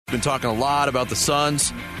Been talking a lot about the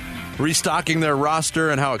Suns restocking their roster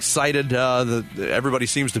and how excited everybody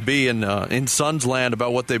seems to be in Suns land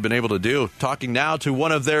about what they've been able to do. Talking now to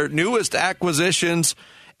one of their newest acquisitions,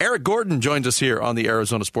 Eric Gordon joins us here on the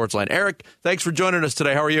Arizona Sports Line. Eric, thanks for joining us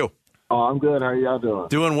today. How are you? Oh, I'm good. How are y'all doing?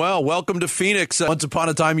 Doing well. Welcome to Phoenix. Once upon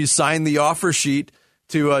a time, you signed the offer sheet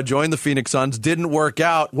to join the Phoenix Suns. Didn't work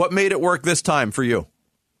out. What made it work this time for you?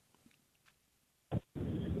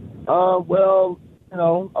 Well,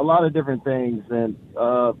 a lot of different things. And,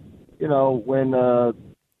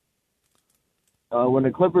 when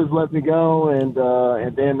the Clippers let me go and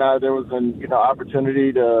then there was an,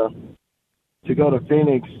 opportunity to go to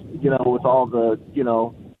Phoenix, with all the,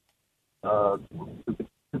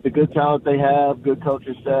 the good talent they have, good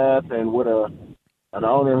coaching staff, and with an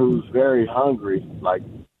owner who's very hungry.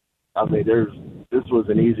 This was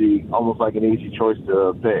almost like an easy choice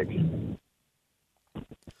to pick.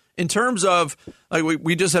 In terms of,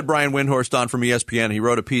 we just had Brian Windhorst on from ESPN. He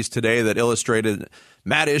wrote a piece today that illustrated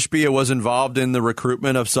Matt Ishbia was involved in the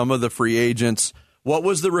recruitment of some of the free agents. What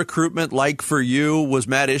was the recruitment like for you? Was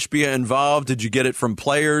Matt Ishbia involved? Did you get it from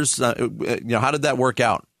players? How did that work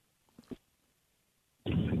out?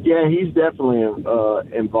 Yeah, he's definitely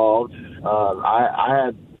involved. I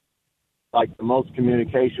had the most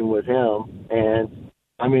communication with him, and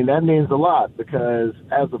that means a lot because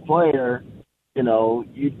as a player,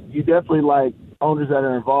 you definitely like owners that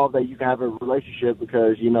are involved that you can have a relationship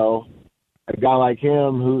because, a guy like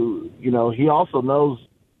him who, he also knows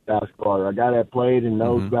basketball, a guy that played and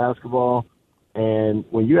knows basketball. And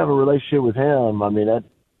when you have a relationship with him,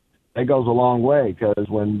 that goes a long way because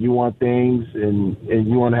when you want things and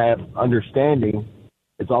you want to have understanding,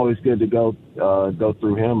 it's always good to go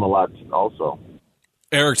through him a lot also.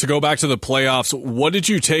 Eric, to go back to the playoffs, what did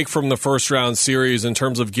you take from the first-round series in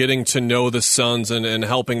terms of getting to know the Suns and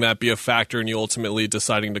helping that be a factor in you ultimately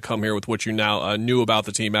deciding to come here with what you now knew about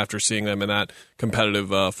the team after seeing them in that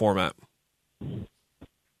competitive format?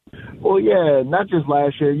 Well, yeah, not just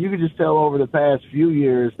last year. You could just tell over the past few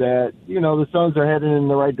years that, the Suns are heading in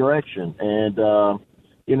the right direction. And,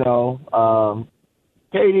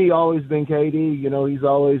 KD always been KD. He's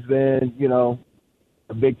always been,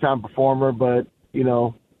 a big-time performer, but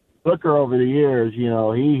Booker over the years,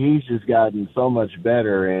 he's just gotten so much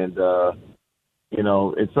better and,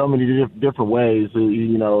 in so many different ways,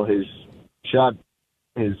 his shot,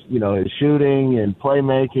 his shooting and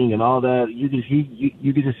playmaking and all that, you get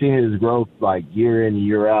to see his growth year in and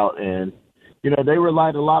year out. And, they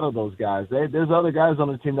relied a lot of those guys. There's other guys on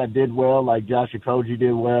the team that did well, like Josh Okogie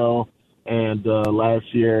did well and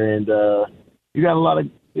last year. And you got a lot of,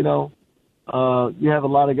 you have a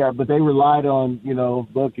lot of guys, but they relied on,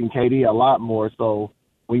 Book and KD a lot more. So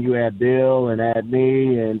when you add Bill and add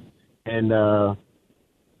me and DeAndre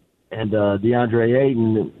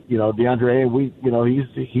Ayton, DeAndre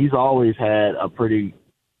Ayton, he's always had a pretty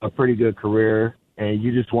good career, and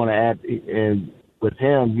you just want to add, and with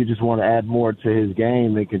him, you just want to add more to his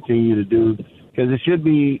game and continue to do, because it should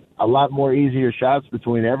be a lot more easier shots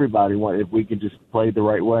between everybody if we can just play the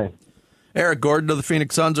right way. Eric Gordon of the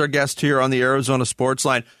Phoenix Suns, our guest here on the Arizona Sports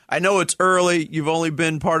Line. I know it's early. You've only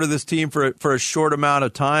been part of this team for a short amount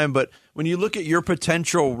of time, but when you look at your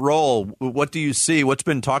potential role, what do you see? What's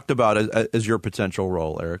been talked about as your potential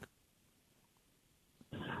role, Eric?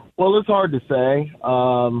 Well, it's hard to say,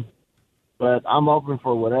 but I'm open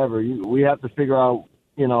for whatever. We have to figure out,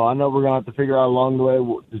 I know we're going to have to figure out along the way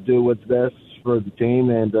to do what's best for the team,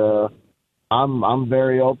 and I'm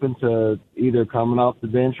very open to either coming off the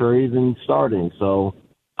bench or even starting. So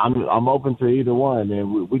I'm open to either one,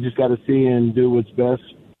 and we just got to see and do what's best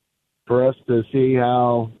for us to see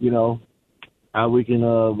how we can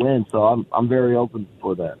win. So I'm very open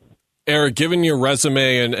for that. Eric, given your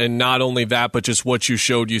resume and not only that, but just what you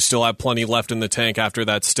showed, you still have plenty left in the tank after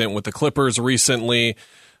that stint with the Clippers recently.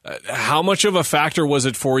 How much of a factor was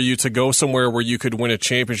it for you to go somewhere where you could win a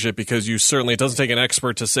championship? Because you certainly, it doesn't take an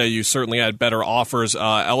expert to say you certainly had better offers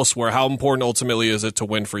elsewhere. How important ultimately is it to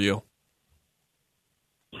win for you?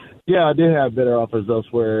 Yeah, I did have better offers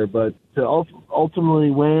elsewhere, but to ultimately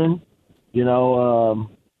win, that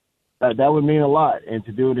would mean a lot. And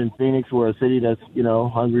to do it in Phoenix, we're a city that's,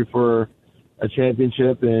 hungry for a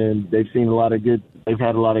championship, and they've had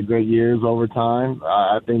a lot of great years over time.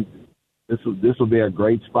 I think this will be a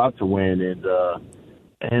great spot to win,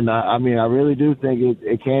 and I really do think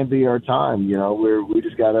it can be our time. We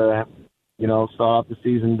just gotta start off the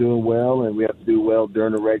season doing well, and we have to do well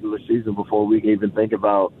during the regular season before we can even think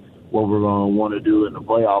about what we're going to want to do in the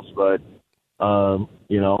playoffs. But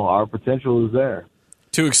our potential is there.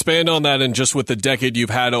 To expand on that, and just with the decade you've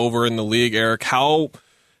had over in the league, Eric, how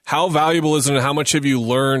How valuable is it, and how much have you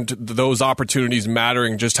learned those opportunities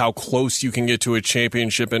mattering, just how close you can get to a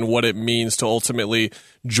championship and what it means to ultimately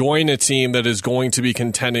join a team that is going to be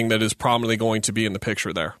contending, that is prominently going to be in the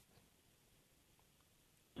picture there?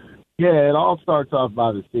 Yeah, it all starts off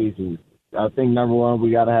by the season. I think, number one,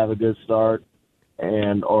 we got to have a good start,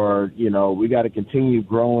 we got to continue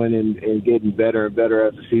growing and getting better and better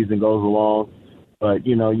as the season goes along. But,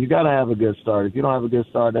 you got to have a good start. If you don't have a good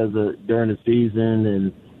start during the season,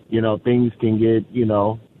 and, things can get,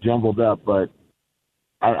 jumbled up. But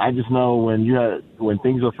I just know when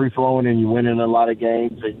things are free-flowing and you're winning a lot of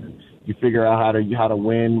games and you figure out how to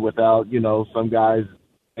win without, some guys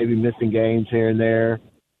maybe missing games here and there,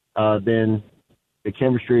 then the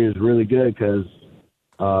chemistry is really good because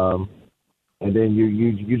and then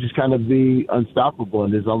you just kind of be unstoppable,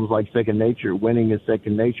 and it's almost like second nature. Winning is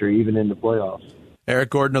second nature, even in the playoffs. Eric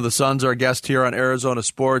Gordon of the Suns, our guest here on Arizona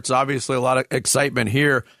Sports. Obviously, a lot of excitement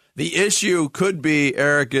here. The issue could be,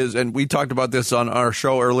 Eric, and we talked about this on our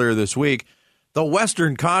show earlier this week, the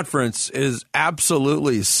Western Conference is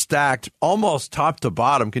absolutely stacked, almost top to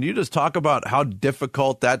bottom. Can you just talk about how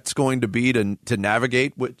difficult that's going to be to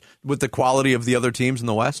navigate with the quality of the other teams in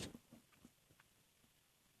the West?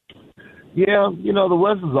 Yeah, the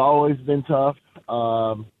West has always been tough.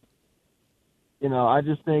 I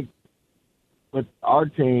just think with our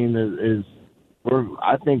team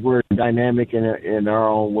I think we're dynamic in our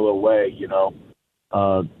own little way.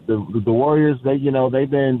 The Warriors, they've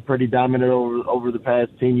been pretty dominant over the past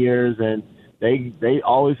 10 years, and they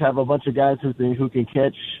always have a bunch of guys who can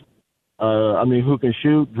catch, who can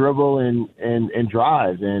shoot, dribble, and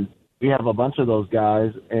drive, and we have a bunch of those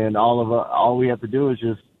guys, and all we have to do is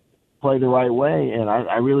just play the right way, and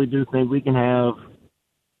I really do think we can have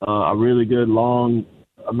a really good long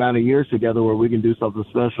amount of years together where we can do something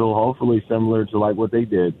special, hopefully similar to like what they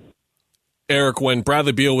did. Eric, when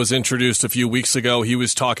Bradley Beal was introduced a few weeks ago, he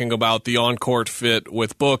was talking about the on-court fit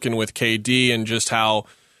with Book and with KD, and just how,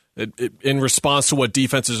 in response to what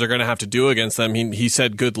defenses are going to have to do against them, he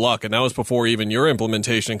said good luck, and that was before even your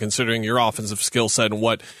implementation, considering your offensive skill set and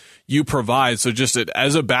what you provide. So just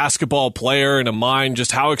as a basketball player and a mind,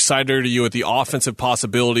 just how excited are you at the offensive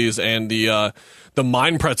possibilities and the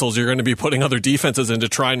mind pretzels you're going to be putting other defenses in to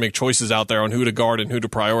try and make choices out there on who to guard and who to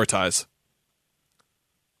prioritize?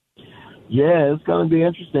 Yeah, it's going to be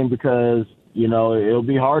interesting because, it'll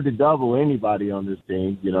be hard to double anybody on this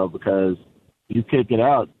team, because you kick it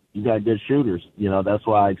out, you got good shooters. That's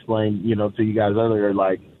why I explained, to you guys earlier,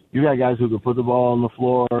 like, you got guys who can put the ball on the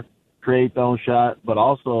floor, create their own shot, but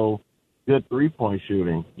also good three-point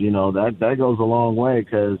shooting. That goes a long way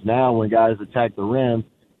because now when guys attack the rim,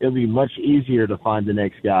 it'll be much easier to find the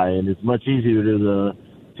next guy, and it's much easier to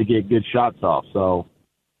get good shots off. So,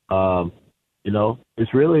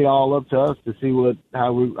 it's really all up to us to see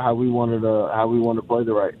how we want to play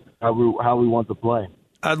how we want to play.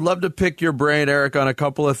 I'd love to pick your brain, Eric, on a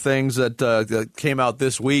couple of things that came out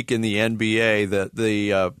this week in the NBA,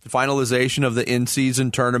 the finalization of the in-season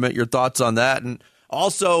tournament, your thoughts on that, and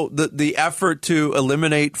also the effort to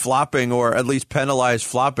eliminate flopping or at least penalize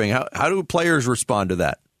flopping. How do players respond to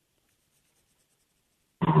that?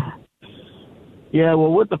 Yeah,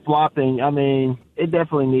 well, with the flopping, it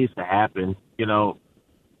definitely needs to happen.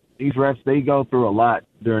 These refs, they go through a lot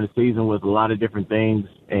during the season with a lot of different things,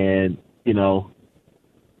 and,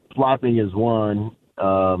 flopping is one.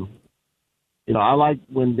 I like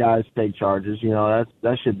when guys take charges.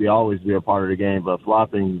 That should always be a part of the game, but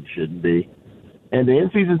flopping shouldn't be. And the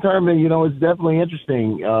in-season tournament, it's definitely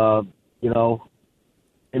interesting.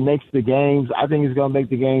 It makes the games. I think it's going to make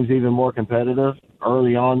the games even more competitive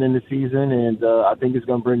early on in the season, and I think it's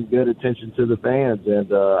going to bring good attention to the fans.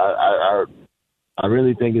 And I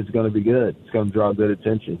really think it's going to be good. It's going to draw good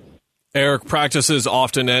attention. Eric, practices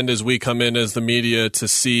often end as we come in as the media to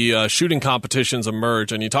see shooting competitions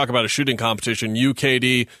emerge. And you talk about a shooting competition, you,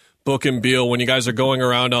 KD, Book, and Beal, when you guys are going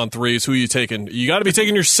around on threes, who are you taking? You got to be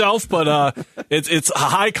taking yourself, but it's a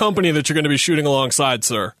high company that you're going to be shooting alongside,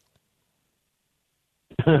 sir.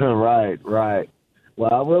 Right.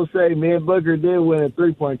 Well, I will say me and Booker did win a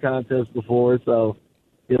three-point contest before, so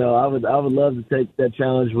I would love to take that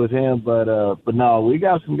challenge with him, but no, we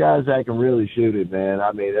got some guys that can really shoot it, man.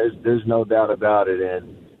 There's no doubt about it,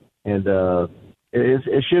 and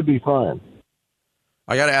it should be fun.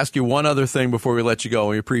 I got to ask you one other thing before we let you go.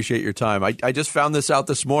 We appreciate your time. I just found this out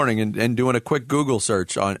this morning and doing a quick Google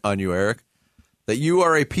search on you, Eric, that you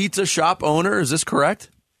are a pizza shop owner. Is this correct?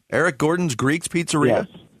 Eric Gordon's Greeks Pizzeria?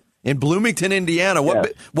 Yes. In Bloomington, Indiana.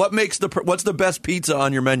 Yes. What's the best pizza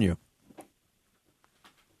on your menu?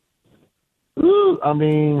 Ooh,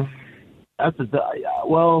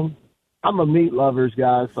 I'm a meat lovers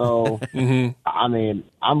guy, so I mean,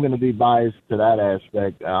 I'm going to be biased to that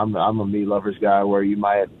aspect. I'm a meat lovers guy where you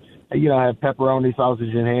might, have pepperoni,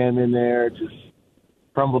 sausage, and ham in there, just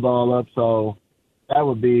crumbled all up. So that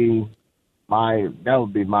would be my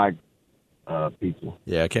pizza.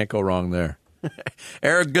 Yeah, I can't go wrong there.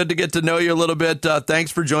 Eric, good to get to know you a little bit.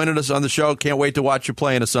 Thanks for joining us on the show. Can't wait to watch you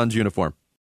play in a Suns uniform.